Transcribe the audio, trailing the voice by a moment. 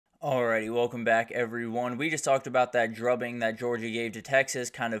Alrighty, welcome back everyone. We just talked about that drubbing that Georgia gave to Texas,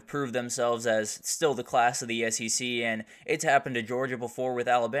 kind of proved themselves as still the class of the SEC, and it's happened to Georgia before with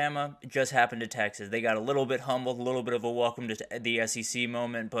Alabama, it just happened to Texas. They got a little bit humbled, a little bit of a welcome to the SEC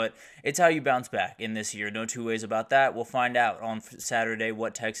moment, but it's how you bounce back in this year. No two ways about that. We'll find out on Saturday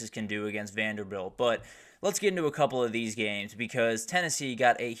what Texas can do against Vanderbilt, but let's get into a couple of these games because Tennessee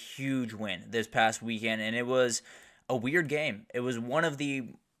got a huge win this past weekend, and it was a weird game. It was one of the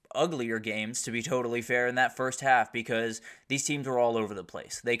uglier games, to be totally fair, in that first half because these teams were all over the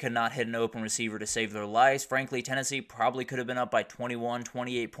place. They could not hit an open receiver to save their lives. Frankly, Tennessee probably could have been up by 21,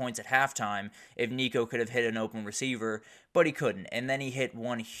 28 points at halftime if Nico could have hit an open receiver, but he couldn't. And then he hit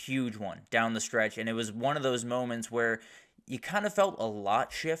one huge one down the stretch, and it was one of those moments where you kind of felt a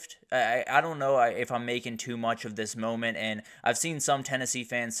lot shift. I don't know if I'm making too much of this moment, and I've seen some Tennessee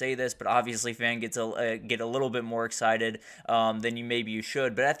fans say this, but obviously fans get a little bit more excited than maybe you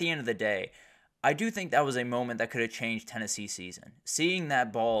should. But at the end of the day, I do think that was a moment that could have changed Tennessee's season. Seeing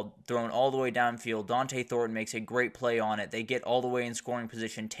that ball thrown all the way downfield, Dante Thornton makes a great play on it. They get all the way in scoring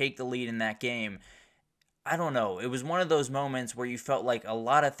position, take the lead in that game. I don't know. It was one of those moments where you felt like a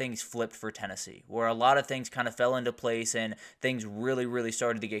lot of things flipped for Tennessee, where a lot of things kind of fell into place and things really, really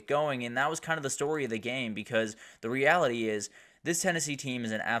started to get going. And that was kind of the story of the game because the reality is this Tennessee team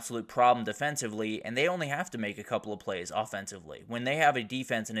is an absolute problem defensively, and they only have to make a couple of plays offensively. When they have a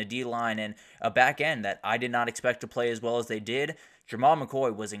defense and a D-line and a back end that I did not expect to play as well as they did, Jamal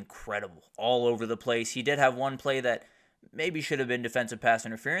McCoy was incredible all over the place. He did have one play that maybe should have been defensive pass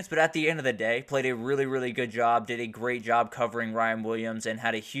interference, but at the end of the day, played a really, really good job, did a great job covering Ryan Williams, and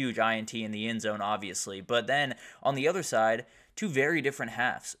had a huge INT in the end zone, obviously. But then, on the other side, two very different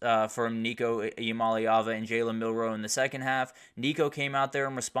halves from Nico Iamaleava and Jalen Milroe in the second half. Nico came out there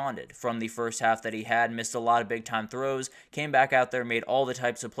and responded from the first half that he had, missed a lot of big-time throws, came back out there, made all the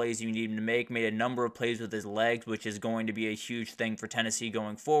types of plays you need him to make, made a number of plays with his legs, which is going to be a huge thing for Tennessee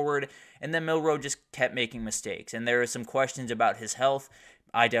going forward, and then Milroe just kept making mistakes, and there are some questions about his health.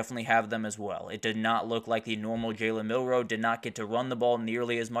 I definitely have them as well. It did not look like the normal Jalen Milroe, did not get to run the ball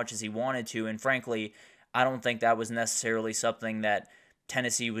nearly as much as he wanted to, and frankly, I don't think that was necessarily something that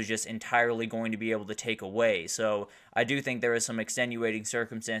Tennessee was just entirely going to be able to take away. So I do think there is some extenuating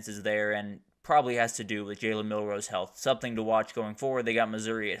circumstances there and probably has to do with Jalen Milroe's health. Something to watch going forward. They got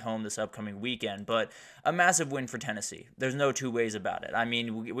Missouri at home this upcoming weekend, but a massive win for Tennessee. There's no two ways about it. I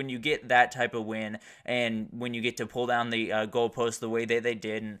mean, when you get that type of win and when you get to pull down the goalpost the way they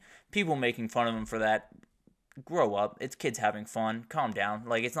did and people making fun of them for that, grow up. It's kids having fun. Calm down.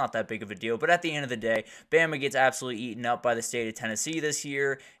 Like, it's not that big of a deal. But at the end of the day, Bama gets absolutely eaten up by the state of Tennessee this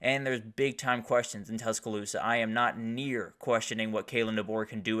year, and there's big-time questions in Tuscaloosa. I am not near questioning what Kalen DeBoer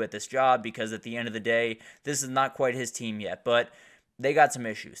can do at this job because at the end of the day, this is not quite his team yet. But they got some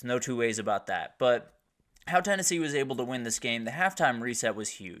issues. No two ways about that. But how Tennessee was able to win this game, the halftime reset was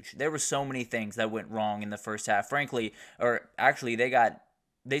huge. There were so many things that went wrong in the first half. Frankly, or actually,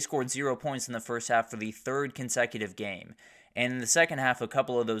 they scored 0 points in the first half for the third consecutive game. And in the second half, a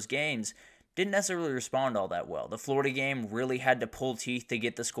couple of those games didn't necessarily respond all that well. The Florida game really had to pull teeth to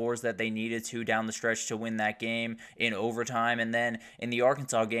get the scores that they needed to down the stretch to win that game in overtime. And then in the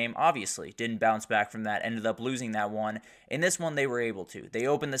Arkansas game, obviously, didn't bounce back from that, ended up losing that one. In this one, they were able to. They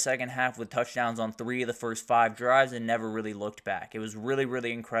opened the second half with touchdowns on 3 of the first 5 drives and never really looked back. It was really,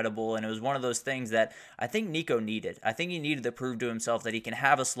 really incredible, and it was one of those things that I think Nico needed. I think he needed to prove to himself that he can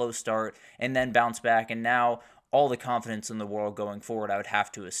have a slow start and then bounce back, and now all the confidence in the world going forward, I would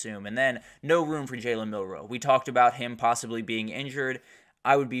have to assume. And then no room for Jalen Milroe. We talked about him possibly being injured.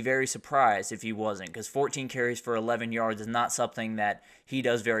 I would be very surprised if he wasn't, because 14 carries for 11 yards is not something that he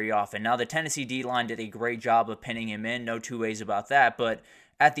does very often. Now, the Tennessee D-line did a great job of pinning him in, no two ways about that, but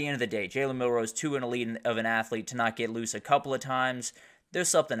at the end of the day, Jalen Milroe is too elite of an athlete to not get loose a couple of times. There's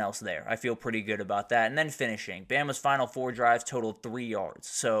something else there. I feel pretty good about that. And then finishing. Bama's final 4 drives totaled 3 yards,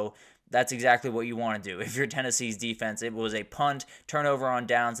 so that's exactly what you want to do. If you're Tennessee's defense, it was a punt, turnover on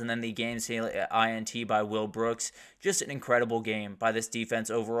downs, and then the game-sealing INT by Will Brooks. Just an incredible game by this defense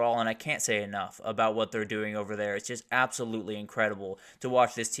overall, and I can't say enough about what they're doing over there. It's just absolutely incredible to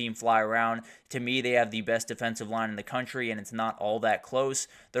watch this team fly around. To me, they have the best defensive line in the country, and it's not all that close.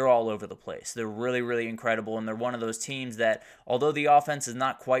 They're all over the place. They're really, really incredible, and they're one of those teams that, although the offense is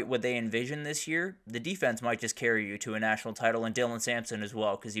not quite what they envisioned this year, the defense might just carry you to a national title, and Dylan Sampson as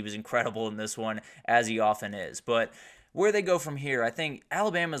well, because he was incredible in this one, as he often is. But where they go from here, I think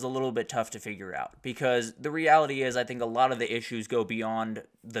Alabama is a little bit tough to figure out because the reality is I think a lot of the issues go beyond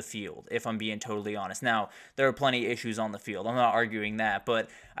the field, if I'm being totally honest. Now, there are plenty of issues on the field. I'm not arguing that, but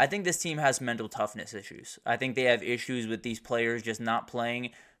I think this team has mental toughness issues. I think they have issues with these players just not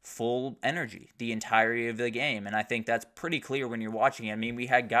playing full energy the entirety of the game. And I think that's pretty clear when you're watching it. I mean, we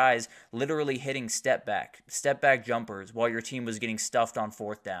had guys literally hitting step back jumpers while your team was getting stuffed on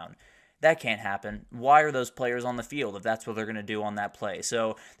fourth down. That can't happen. Why are those players on the field if that's what they're going to do on that play?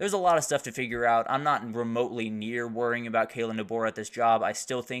 So there's a lot of stuff to figure out. I'm not remotely near worrying about Kalen DeBoer at this job. I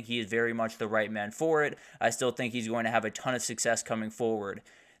still think he is very much the right man for it. I still think he's going to have a ton of success coming forward.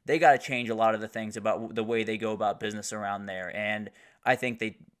 They got to change a lot of the things about the way they go about business around there, and I think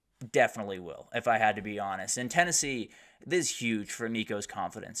they definitely will, if I had to be honest. In Tennessee, this is huge for Nico's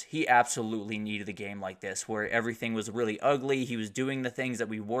confidence. He absolutely needed a game like this where everything was really ugly. He was doing the things that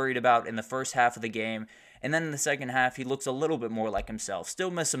we worried about in the first half of the game. And then in the second half, he looks a little bit more like himself. Still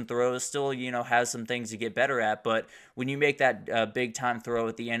miss some throws, still, has some things to get better at. But when you make that big-time throw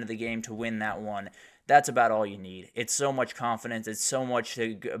at the end of the game to win that one, that's about all you need. It's so much confidence. It's so much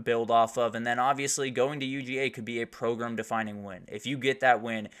to build off of. And then obviously going to UGA could be a program-defining win. If you get that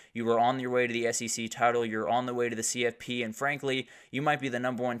win, you are on your way to the SEC title. You're on the way to the CFP. And frankly, you might be the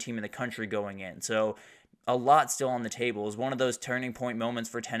number one team in the country going in. So a lot still on the table. Is one of those turning point moments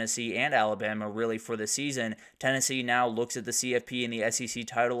for Tennessee and Alabama really for the season. Tennessee now looks at the CFP and the SEC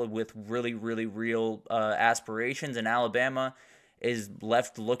title with really, really real aspirations. And Alabama is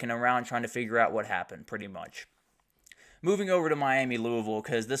left looking around trying to figure out what happened, pretty much. Moving over to Miami-Louisville,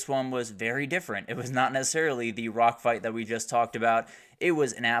 because this one was very different. It was not necessarily the rock fight that we just talked about. It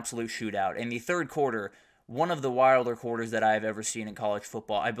was an absolute shootout. In the third quarter, one of the wilder quarters that I've ever seen in college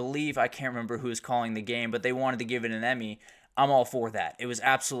football. I can't remember who was calling the game, but they wanted to give it an Emmy. I'm all for that. It was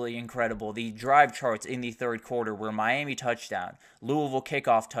absolutely incredible. The drive charts in the third quarter were Miami touchdown, Louisville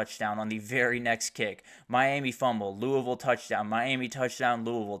kickoff touchdown on the very next kick, Miami fumble, Louisville touchdown, Miami touchdown,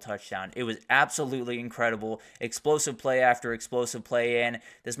 Louisville touchdown. It was absolutely incredible. Explosive play after explosive play, and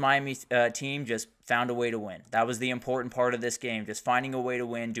this Miami team just found a way to win. That was the important part of this game, just finding a way to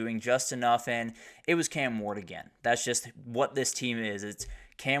win, doing just enough, and it was Cam Ward again. That's just what this team is. It's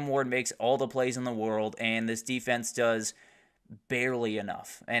Cam Ward makes all the plays in the world, and this defense does barely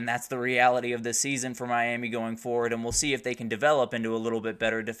enough. And that's the reality of this season for Miami going forward, and we'll see if they can develop into a little bit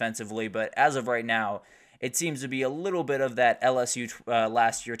better defensively. But as of right now, it seems to be a little bit of that LSU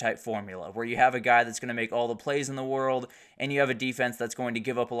last year type formula, where you have a guy that's going to make all the plays in the world, and you have a defense that's going to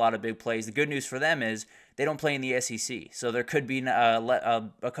give up a lot of big plays. The good news for them is they don't play in the SEC, so there could be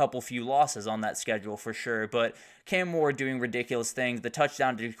a couple few losses on that schedule for sure. But Cam Ward doing ridiculous things. The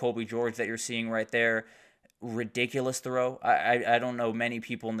touchdown to Jacoby George that you're seeing right there, ridiculous throw. I don't know many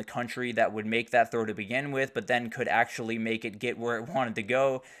people in the country that would make that throw to begin with, but then could actually make it get where it wanted to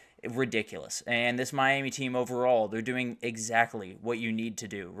go. Ridiculous. And this Miami team overall, they're doing exactly what you need to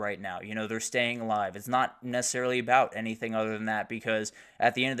do right now. They're staying alive. It's not necessarily about anything other than that, because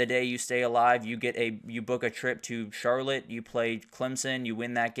at the end of the day, you stay alive, you book a trip to Charlotte, you play Clemson, you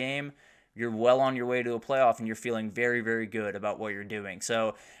win that game. You're well on your way to a playoff, and you're feeling very, very good about what you're doing.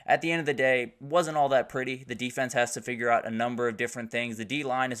 So at the end of the day, wasn't all that pretty. The defense has to figure out a number of different things. The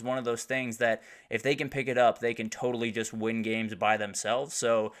D-line is one of those things that if they can pick it up, they can totally just win games by themselves.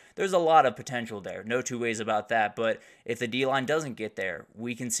 So there's a lot of potential there. No two ways about that. But if the D-line doesn't get there,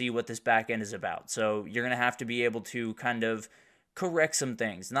 we can see what this back end is about. So you're going to have to be able to kind of correct some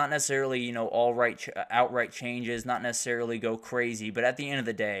things, not necessarily, outright changes, not necessarily go crazy, but at the end of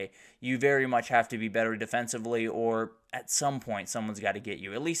the day, you very much have to be better defensively, or at some point, someone's got to get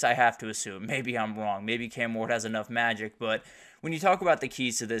you. At least I have to assume. Maybe I'm wrong. Maybe Cam Ward has enough magic, but when you talk about the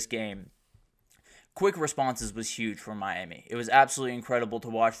keys to this game, quick responses was huge for Miami. It was absolutely incredible to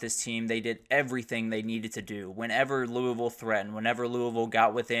watch this team. They did everything they needed to do. Whenever Louisville threatened, whenever Louisville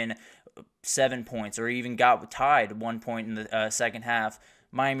got within 7 points or even got tied 1 point in the second half,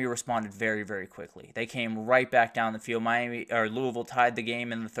 Miami responded very, very quickly. They came right back down the field. Louisville tied the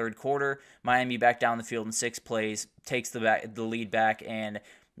game in the third quarter. Miami back down the field in 6 plays, takes the lead back, and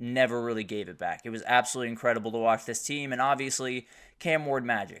never really gave it back. It was absolutely incredible to watch this team, and obviously Cam Ward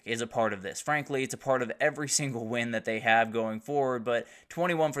magic is a part of this. Frankly, it's a part of every single win that they have going forward, but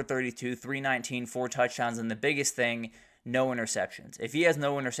 21 for 32, 319, 4 touchdowns, and the biggest thing, no interceptions. If he has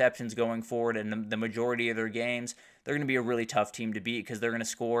no interceptions going forward in the majority of their games, they're going to be a really tough team to beat, because they're going to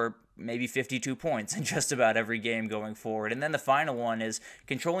score maybe 52 points in just about every game going forward. And then the final one is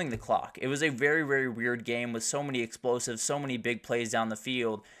controlling the clock. It was a very, very weird game with so many explosives, so many big plays down the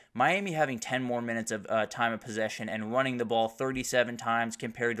field. Miami having 10 more minutes of time of possession and running the ball 37 times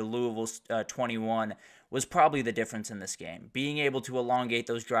compared to Louisville's 21 was probably the difference in this game. Being able to elongate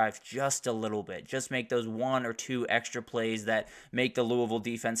those drives just a little bit, just make those 1 or 2 extra plays that make the Louisville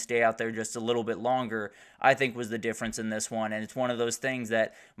defense stay out there just a little bit longer, I think was the difference in this one. And it's one of those things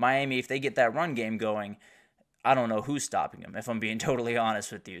that Miami, if they get that run game going, I don't know who's stopping them, if I'm being totally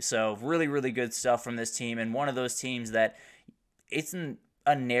honest with you. So really, really good stuff from this team, and one of those teams that isn't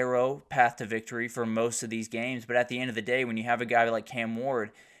a narrow path to victory for most of these games, but at the end of the day, when you have a guy like Cam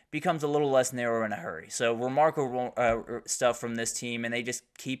Ward, becomes a little less narrow in a hurry. So remarkable stuff from this team, and they just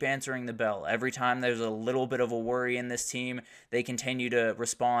keep answering the bell. Every time there's a little bit of a worry in this team, they continue to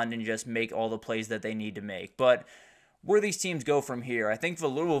respond and just make all the plays that they need to make. But where these teams go from here, I think for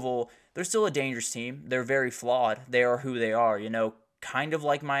Louisville, they're still a dangerous team. They're very flawed. They are who they are, kind of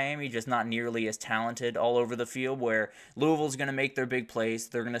like Miami, just not nearly as talented all over the field, where Louisville's going to make their big plays.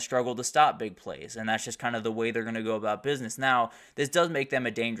 They're going to struggle to stop big plays, and that's just kind of the way they're going to go about business. Now, this does make them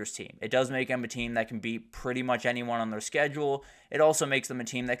a dangerous team. It does make them a team that can beat pretty much anyone on their schedule. It also makes them a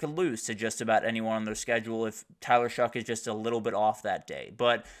team that could lose to just about anyone on their schedule if Tyler Shuck is just a little bit off that day.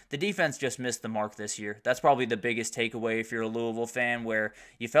 But the defense just missed the mark this year. That's probably the biggest takeaway if you're a Louisville fan, where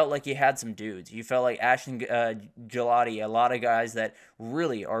you felt like you had some dudes. You felt like Ashton Gelati, a lot of guys that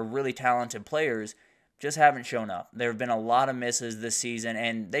really are really talented players, just haven't shown up. There have been a lot of misses this season,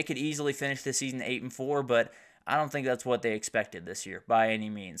 and they could easily finish the season 8-4, but I don't think that's what they expected this year by any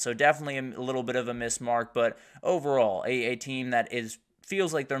means. So definitely a little bit of a miss mark, but overall, a team that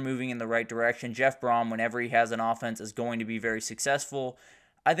feels like they're moving in the right direction. Jeff Brom, whenever he has an offense, is going to be very successful.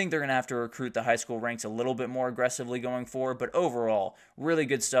 I think they're going to have to recruit the high school ranks a little bit more aggressively going forward, but overall, really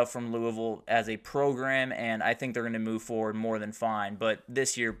good stuff from Louisville as a program, and I think they're going to move forward more than fine, but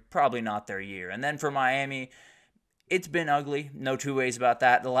this year, probably not their year. And then for Miami, it's been ugly, no two ways about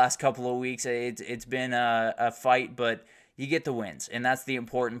that. The last couple of weeks, it's been a fight, but you get the wins, and that's the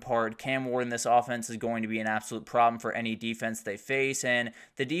important part. Cam Ward in this offense is going to be an absolute problem for any defense they face, and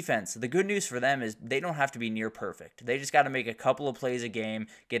the defense, the good news for them is they don't have to be near perfect. They just got to make a couple of plays a game,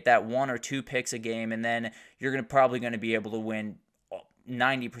 get that 1 or 2 picks a game, and then you're probably going to be able to win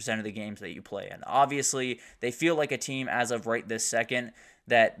 90% of the games that you play in. Obviously, they feel like a team as of right this second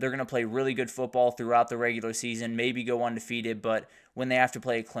that they're going to play really good football throughout the regular season, maybe go undefeated, but when they have to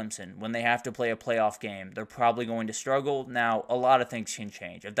play Clemson, when they have to play a playoff game, they're probably going to struggle. Now, a lot of things can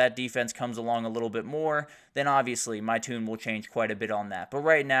change. If that defense comes along a little bit more, then obviously my tune will change quite a bit on that. But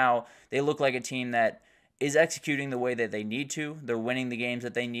right now, they look like a team that is executing the way that they need to. They're winning the games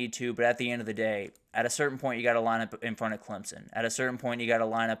that they need to, but at the end of the day, at a certain point, you got to line up in front of Clemson. At a certain point, you got to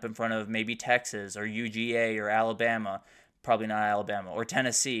line up in front of maybe Texas or UGA or Alabama, probably not Alabama, or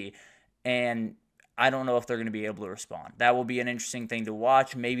Tennessee, and I don't know if they're going to be able to respond. That will be an interesting thing to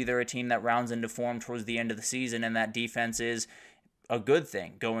watch. Maybe they're a team that rounds into form towards the end of the season, and that defense is a good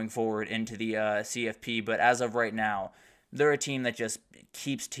thing going forward into the CFP, but as of right now, they're a team that just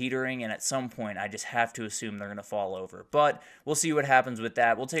keeps teetering, and at some point, I just have to assume they're going to fall over. But we'll see what happens with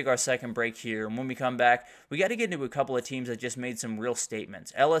that. We'll take our second break here, and when we come back, we got to get into a couple of teams that just made some real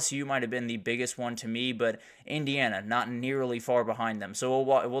statements. LSU might have been the biggest one to me, but Indiana, not nearly far behind them. So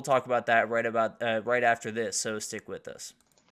we'll talk about that right after this, so stick with us.